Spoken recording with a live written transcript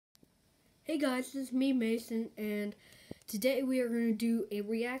Hey guys, this is me, Mason, and today we are going to do a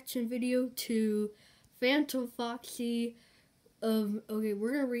reaction video to Phantom Foxy we're going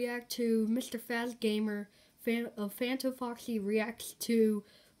to react to mrfazgamer. Phantom Foxy reacts to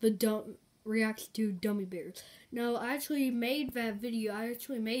Dummy Bears. Now, I actually made that video. I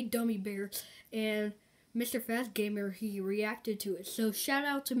actually made Dummy Bears, and mrfazgamer, he reacted to it. So shout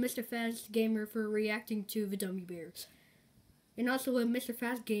out to mrfazgamer for reacting to the Dummy Bears. And also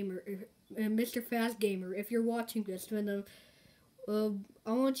mrfazgamer, if you're watching this, then I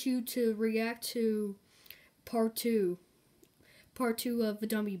want you to react to part two of the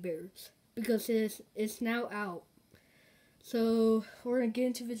Dummy Bears, because it's now out. So we're gonna get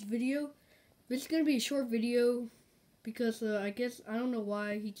into this video. This is gonna be a short video because I don't know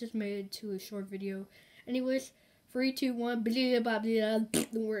why he just made it to a short video. Anyways, 3, 2, 1,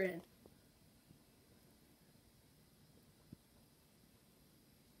 we're in.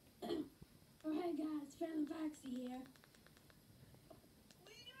 Oh, hey guys, Phantom Foxy here.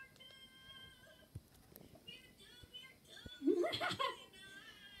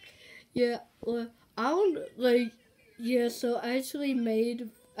 Yeah, well, I don't like. Yeah, so I actually made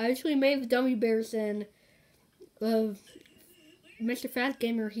the Dummy Bears, and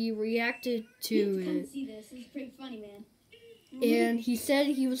mrfazgamer, he reacted to You come see this. This is pretty funny, man. And he said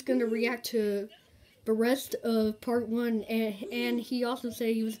he was gonna react to the rest of part 1, and he also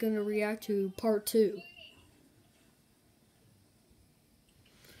said he was gonna react to part 2.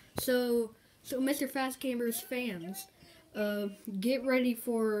 So mrfazgamer's fans, get ready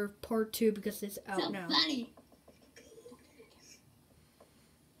for part 2 because it's out so now. Funny.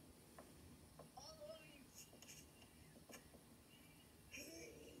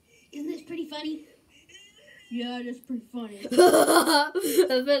 Isn't this pretty funny? Yeah, that's pretty funny.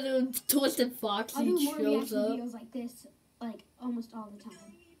 I bet Twisted Foxy I'll do more shows reaction up. videos like this, like almost all the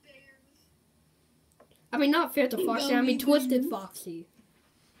time. I mean, not Phantom Foxy. I mean Twisted Foxy.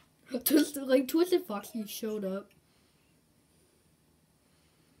 Twisted Foxy showed up.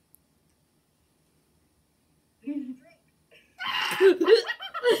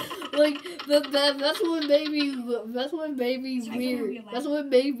 That's what made me weird. That's what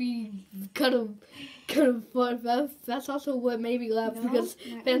made me kind of fun. That's also what made me laugh, because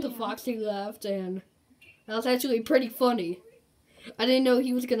Phantom Foxy laughed, and that was actually pretty funny. I didn't know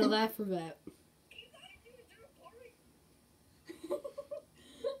he was gonna laugh for that.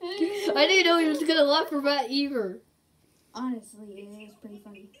 I didn't know he was gonna laugh for that either. Honestly, it is pretty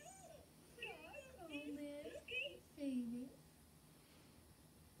funny.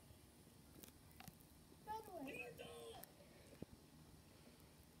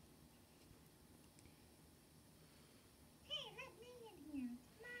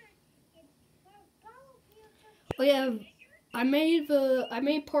 Oh yeah, I made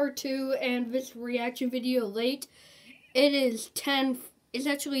part 2 and this reaction video late. It's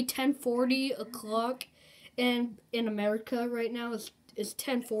actually 10:40 o'clock, and in America right now it's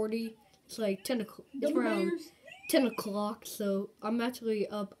 10:40. It's like 10 o'clock. It's around 10 o'clock. So I'm actually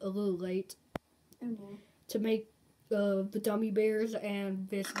up a little late to make the Dummy Bears and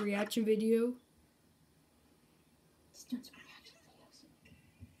this reaction video.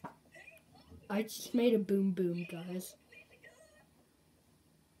 I just made a boom boom, guys.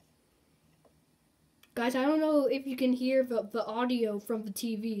 Guys, I don't know if you can hear the audio from the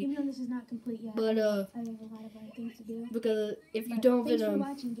TV. Even though this is not complete yet, but I have a lot of other things to do. Because if you don't, thanks for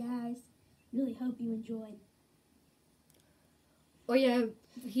watching, guys. Really hope you enjoyed. Oh yeah,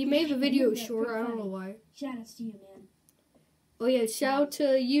 he made the video shorter. I don't know why. Shout outs to you, man. Oh yeah, shout out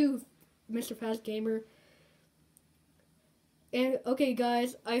to you, mrfazgamer. And okay,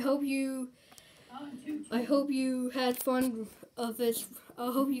 guys, I hope you had fun of this.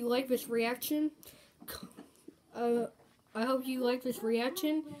 I hope you like this reaction. I hope you like this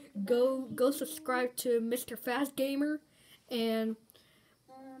reaction. Go subscribe to mrfazgamer and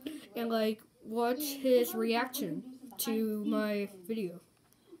like watch his reaction to my video.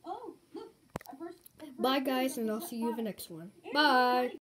 Bye guys, and I'll see you in the next one. Bye.